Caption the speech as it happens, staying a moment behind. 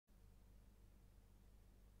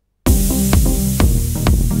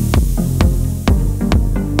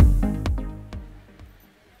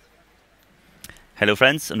Hello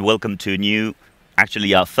friends, and welcome to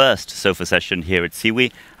actually our first SOFA session here at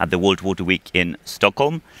Siwi at the World Water Week in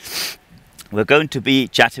Stockholm. We're going to be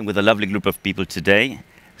chatting with a lovely group of people today.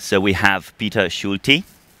 So we have Peter Schulte.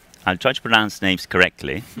 I'll try to pronounce names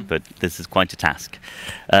correctly, but this is quite a task.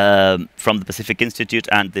 From the Pacific Institute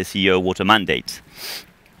and the CEO Water Mandate.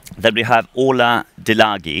 Then we have Ola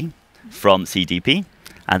Delagi from CDP.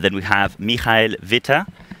 And then we have Michael Witter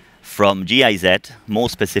from GIZ, more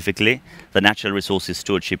specifically, the Natural Resources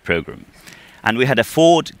Stewardship Program. And we had a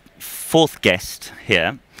fourth guest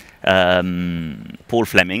here, Paul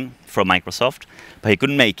Fleming from Microsoft, but he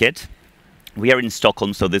couldn't make it. We are in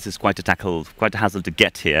Stockholm, so this is quite a hassle to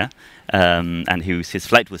get here, and his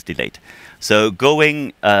flight was delayed. So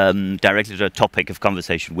going directly to a topic of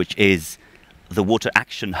conversation, which is the Water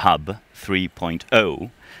Action Hub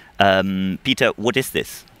 3.0. Peter, what is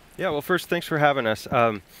this? Yeah, well, first, thanks for having us.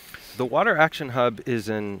 The Water Action Hub is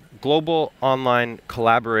a global online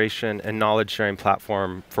collaboration and knowledge-sharing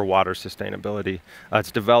platform for water sustainability. It's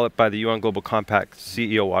developed by the UN Global Compact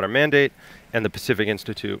CEO Water Mandate and the Pacific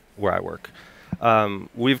Institute, where I work.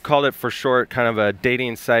 We've called it, for short, kind of a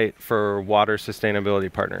dating site for water sustainability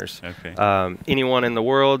partners. Okay. Anyone in the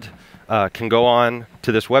world can go on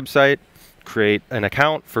to this website, create an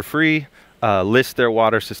account for free, list their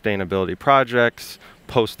water sustainability projects,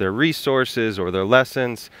 post their resources or their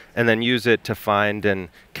lessons, and then use it to find and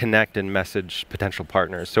connect and message potential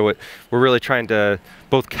partners. So we're really trying to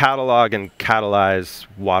both catalog and catalyze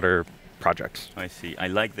water projects. I see. I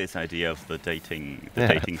like this idea of the dating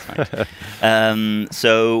site.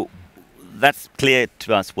 So that's clear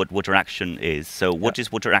to us what Water Action is. So what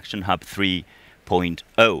is Water Action Hub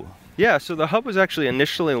 3.0? Yeah, so the hub was actually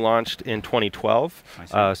initially launched in 2012.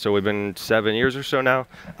 So we've been 7 years or so now.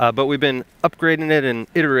 But we've been upgrading it and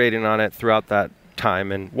iterating on it throughout that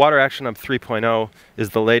time. And Water Action Hub 3.0 is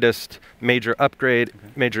the latest major upgrade,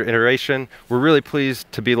 major iteration. We're really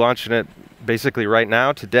pleased to be launching it basically right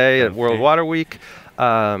now, today at World Water Week.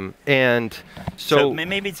 And so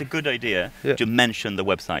maybe it's a good idea to mention the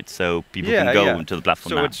website so people can go into the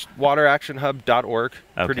platform now. So it's wateractionhub.org,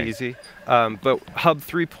 pretty easy. But Hub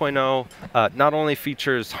 3.0 not only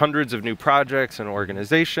features hundreds of new projects and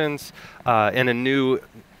organizations and a new,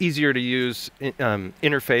 easier to use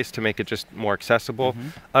interface to make it just more accessible,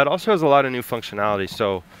 it also has a lot of new functionality.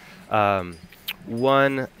 So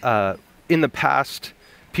in the past,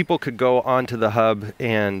 people could go onto the hub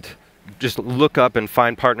and just look up and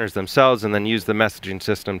find partners themselves and then use the messaging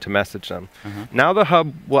system to message them. Now the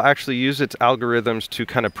hub will actually use its algorithms to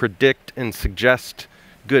kind of predict and suggest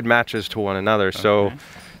good matches to one another. So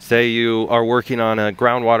say you are working on a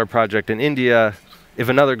groundwater project in India, if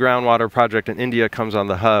another groundwater project in India comes on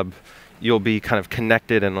the hub, you'll be kind of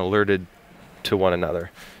connected and alerted to one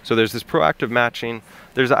another. So there's this proactive matching.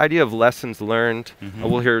 There's the idea of lessons learned.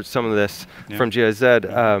 We'll hear some of this from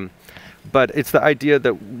GIZ. But it's the idea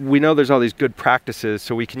that we know there's all these good practices,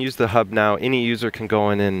 so we can use the hub now. Any user can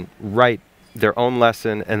go in and write their own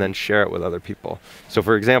lesson and then share it with other people. So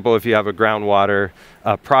for example, if you have a groundwater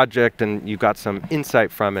project and you got some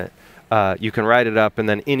insight from it, you can write it up, and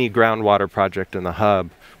then any groundwater project in the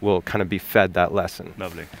hub will kind of be fed that lesson.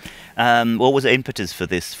 Lovely. What was the impetus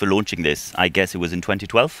for launching this? I guess it was in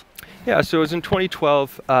 2012? Yeah, so it was in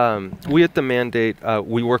 2012. We at the Mandate,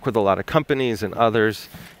 we work with a lot of companies and others,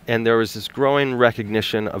 and there was this growing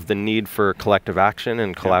recognition of the need for collective action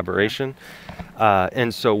and collaboration.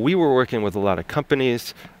 And so we were working with a lot of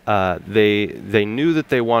companies. They knew that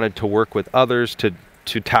they wanted to work with others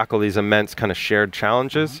to tackle these immense kind of shared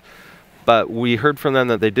challenges. But we heard from them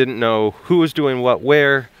that they didn't know who was doing what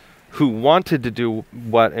where, who wanted to do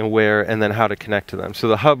what and where, and then how to connect to them. So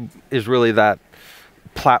the hub is really that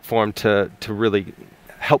platform to really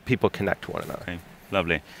help people connect to one another. Okay,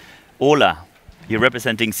 lovely. Ola, you're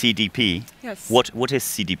representing CDP. Yes. What is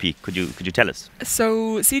CDP? Could you tell us?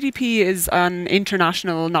 So CDP is an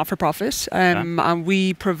international not-for-profit, and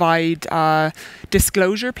we provide a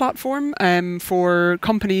disclosure platform for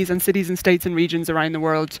companies and cities and states and regions around the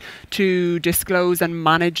world to disclose and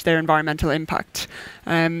manage their environmental impact.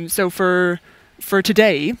 So for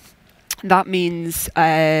today, that means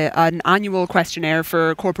an annual questionnaire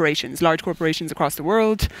for corporations, large corporations across the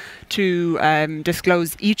world, to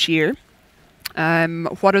disclose each year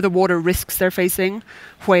what are the water risks they're facing,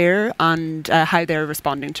 where, and how they're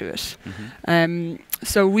responding to it.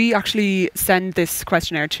 So we actually send this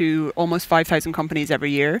questionnaire to almost 5,000 companies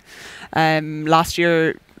every year. Last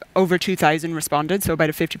year, over 2,000 responded, so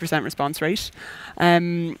about a 50% response rate.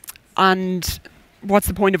 And what's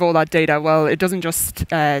the point of all that data? Well, it doesn't just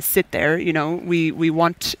sit there. You know, we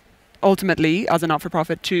want ultimately, as a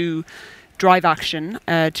not-for-profit, to drive action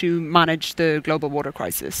to manage the global water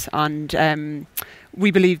crisis. And we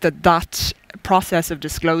believe that that process of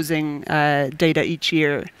disclosing data each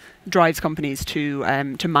year drives companies to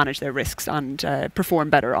manage their risks and perform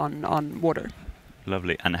better on water.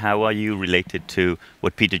 Lovely. And how are you related to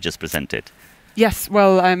what Peter just presented? Yes,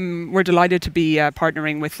 well, we're delighted to be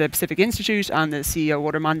partnering with the Pacific Institute and the CEO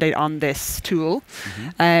Water Mandate on this tool.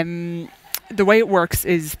 The way it works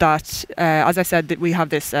is that, as I said, that we have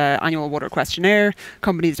this annual water questionnaire.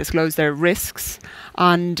 Companies disclose their risks,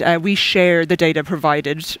 and we share the data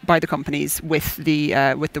provided by the companies with the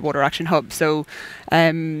Water Action Hub. So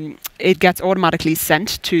it gets automatically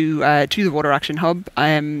sent to the Water Action Hub.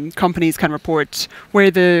 Companies can report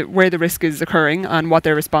where the risk is occurring and what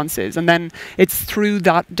their response is, and then it's through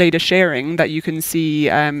that data sharing that you can see,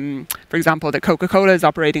 for example, that Coca-Cola is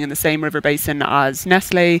operating in the same river basin as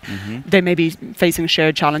Nestle. They may be facing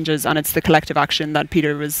shared challenges, and it's the collective action that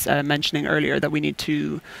Peter was mentioning earlier that we need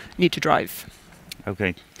to drive.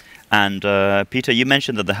 Okay, and Peter, you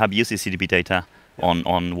mentioned that the hub uses CDP data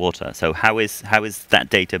on water. So how is that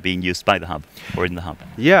data being used by the hub or in the hub?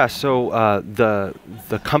 Yeah, so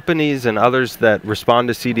the companies and others that respond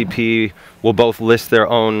to CDP will both list their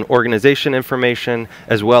own organization information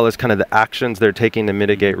as well as kind of the actions they're taking to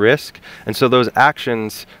mitigate risk. And so those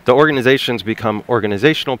actions, the organizations become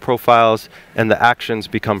organizational profiles and the actions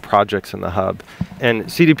become projects in the hub. And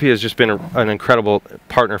CDP has just been an incredible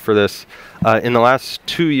partner for this. In the last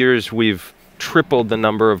 2 years, we've tripled the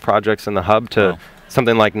number of projects in the hub to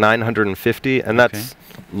something like 950, and that's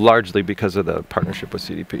largely because of the partnership with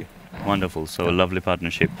CDP. Wonderful, so a lovely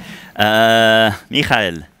partnership.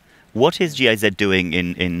 Michael, what is GIZ doing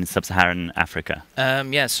in sub-Saharan Africa?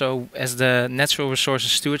 So as the Natural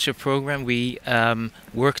Resources Stewardship Program, we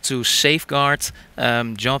work to safeguard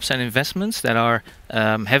jobs and investments that are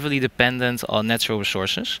heavily dependent on natural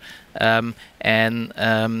resources. As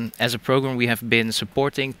a program, we have been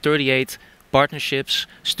supporting 38 partnerships,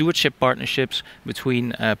 stewardship partnerships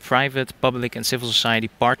between private, public and civil society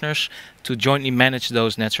partners to jointly manage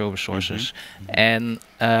those natural resources. And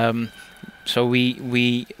so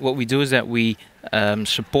what we do is that we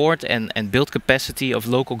support and build capacity of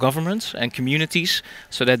local governments and communities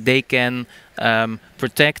so that they can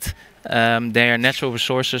protect their natural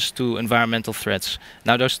resources to environmental threats.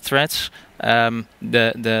 Now those threats,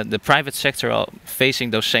 the private sector are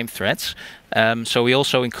facing those same threats, so we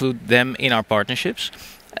also include them in our partnerships.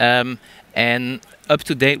 And up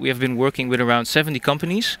to date we have been working with around 70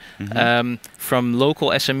 companies, from local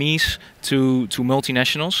SMEs to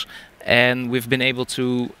multinationals. And we've been able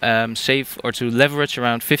to save or to leverage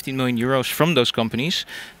around 15 million euros from those companies,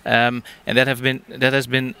 and that has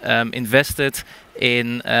been invested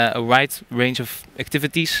in a wide range of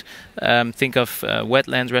activities. Think of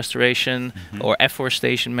wetland restoration or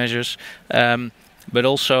afforestation measures, but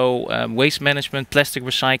also waste management, plastic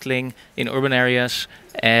recycling in urban areas,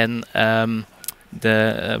 and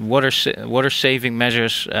the water saving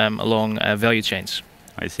measures along value chains.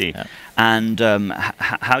 I see. And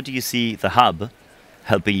how do you see the hub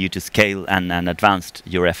helping you to scale and advance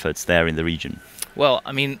your efforts there in the region? Well,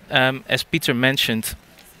 I mean, as Peter mentioned,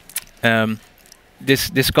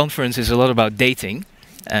 this conference is a lot about dating.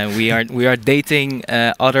 We are dating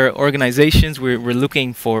other organizations. We're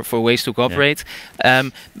looking for ways to cooperate,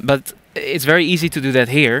 but it's very easy to do that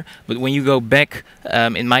here. But when you go back,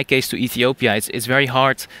 in my case, to Ethiopia, it's very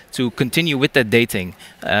hard to continue with that dating,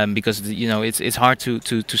 because it's hard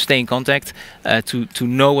to stay in contact, to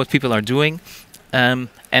know what people are doing. And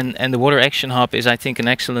the Water Action Hub is, I think, an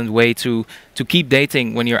excellent way to keep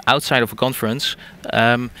dating when you're outside of a conference,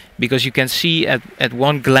 because you can see at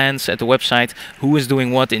one glance at the website who is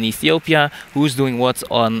doing what in Ethiopia, who is doing what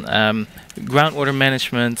on groundwater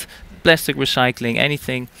management, plastic recycling,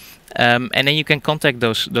 anything. And then you can contact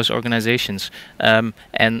those organizations,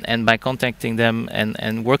 and by contacting them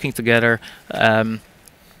and working together,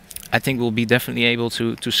 I think we'll be definitely able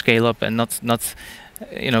to scale up and not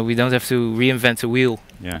we don't have to reinvent the wheel.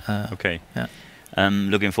 Okay.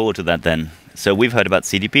 Looking forward to that then. So we've heard about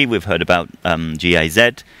CDP, we've heard about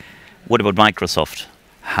GIZ. What about Microsoft?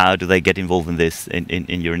 How do they get involved in this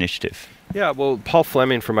in your initiative? Yeah, well, Paul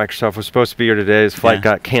Fleming from Microsoft was supposed to be here today. His flight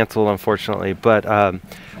got canceled, unfortunately. But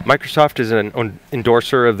Microsoft is an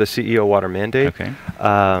endorser of the CEO Water Mandate. Okay.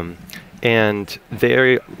 And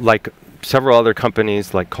they, like several other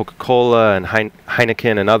companies like Coca-Cola and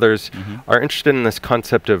Heineken and others, are interested in this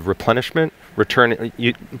concept of replenishment,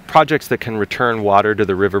 projects that can return water to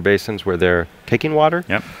the river basins where they're taking water.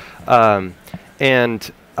 Yep.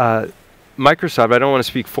 Microsoft, I don't want to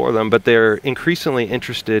speak for them, but they're increasingly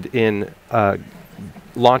interested in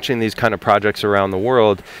launching these kind of projects around the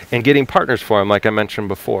world and getting partners for them, like I mentioned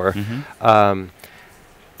before.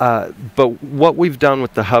 But what we've done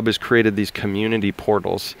with the hub is created these community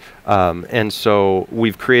portals. And so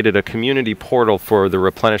we've created a community portal for the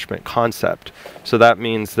replenishment concept. So that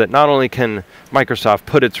means that not only can Microsoft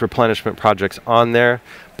put its replenishment projects on there,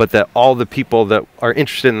 but that all the people that are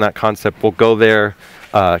interested in that concept will go there,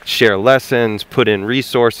 share lessons, put in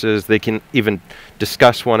resources. They can even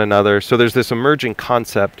discuss one another. So there's this emerging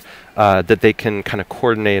concept that they can kind of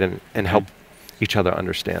coordinate and help each other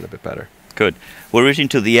understand a bit better. Good. We're reaching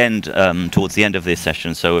to the end, towards the end of this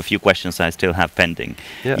session, so a few questions I still have pending.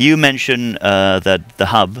 Yeah. You mentioned that the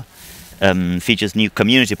hub features new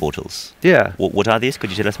community portals. Yeah. What are these? Could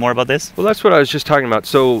you tell us more about this? Well, that's what I was just talking about.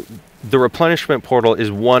 So the replenishment portal is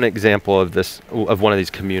one example of this, of one of these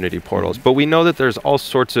community portals. But we know that there's all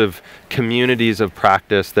sorts of communities of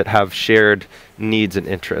practice that have shared needs and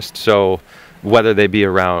interests. So whether they be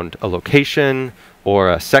around a location or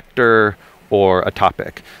a sector or a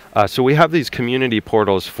topic. So we have these community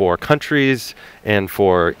portals for countries and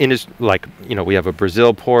for like, you know, we have a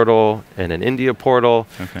Brazil portal and an India portal.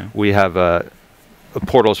 Okay. We have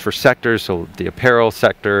portals for sectors, so the apparel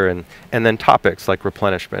sector, and then topics like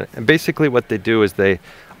replenishment. And basically what they do is they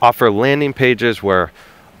offer landing pages where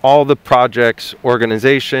all the projects,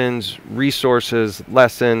 organizations, resources,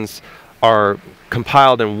 lessons are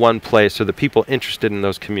compiled in one place, so the people interested in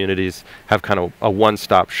those communities have kind of a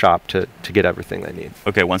one-stop shop to get everything they need.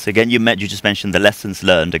 Okay, once again, you just mentioned the lessons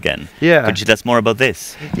learned again. Yeah. Could you tell us more about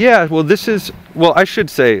this? Yeah, well, I should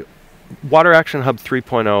say, Water Action Hub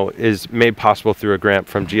 3.0 is made possible through a grant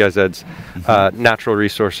from GIZ's Natural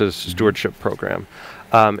Resources Stewardship Program.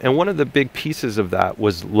 And one of the big pieces of that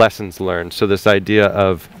was lessons learned. So this idea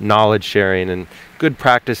of knowledge sharing and good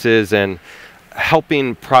practices and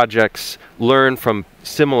helping projects learn from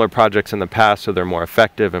similar projects in the past so they're more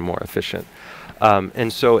effective and more efficient.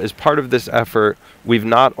 And so as part of this effort, we've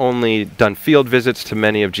not only done field visits to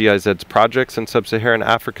many of GIZ's projects in sub-Saharan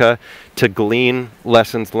Africa to glean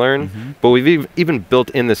lessons learned, but we've even built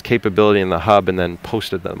in this capability in the hub and then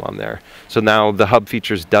posted them on there. So now the hub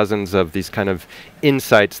features dozens of these kind of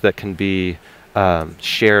insights that can be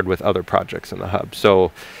shared with other projects in the hub.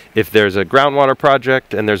 So if there's a groundwater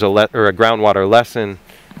project and there's a groundwater lesson,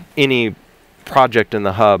 any project in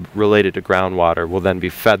the hub related to groundwater will then be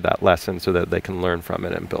fed that lesson so that they can learn from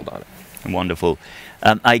it and build on it. Wonderful.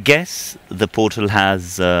 I guess the portal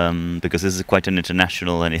has, because this is quite an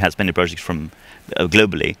international and it has many projects from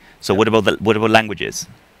globally. So what about languages?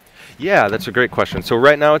 Yeah, that's a great question. So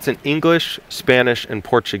right now it's in English, Spanish, and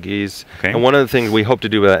Portuguese. Okay. And one of the things we hope to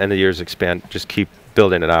do by the end of the year is expand, just keep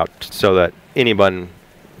building it out so that anyone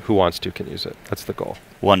who wants to can use it. That's the goal.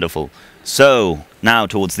 Wonderful. So now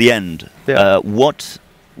towards the end, what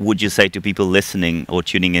would you say to people listening or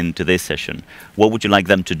tuning in to this session? What would you like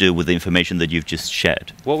them to do with the information that you've just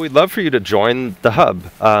shared? Well, we'd love for you to join the hub.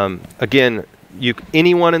 Again,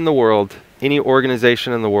 anyone in the world, any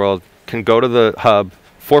organization in the world can go to the hub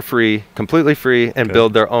for free, completely free, and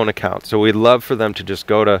build their own account. So we'd love for them to just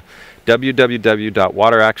go to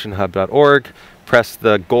www.wateractionhub.org, press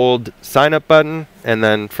the gold sign up button, and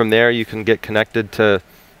then from there you can get connected to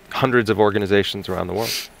hundreds of organizations around the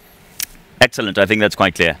world. Excellent. I think that's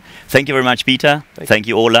quite clear. Thank you very much, Peter. Thank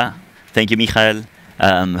you, Ola. Thank you, Michael.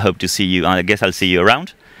 Hope to see you. I guess I'll see you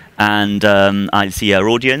around. And I'll see our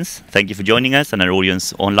audience. Thank you for joining us and our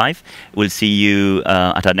audience on live. We'll see you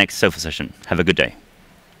at our next SOFA session. Have a good day.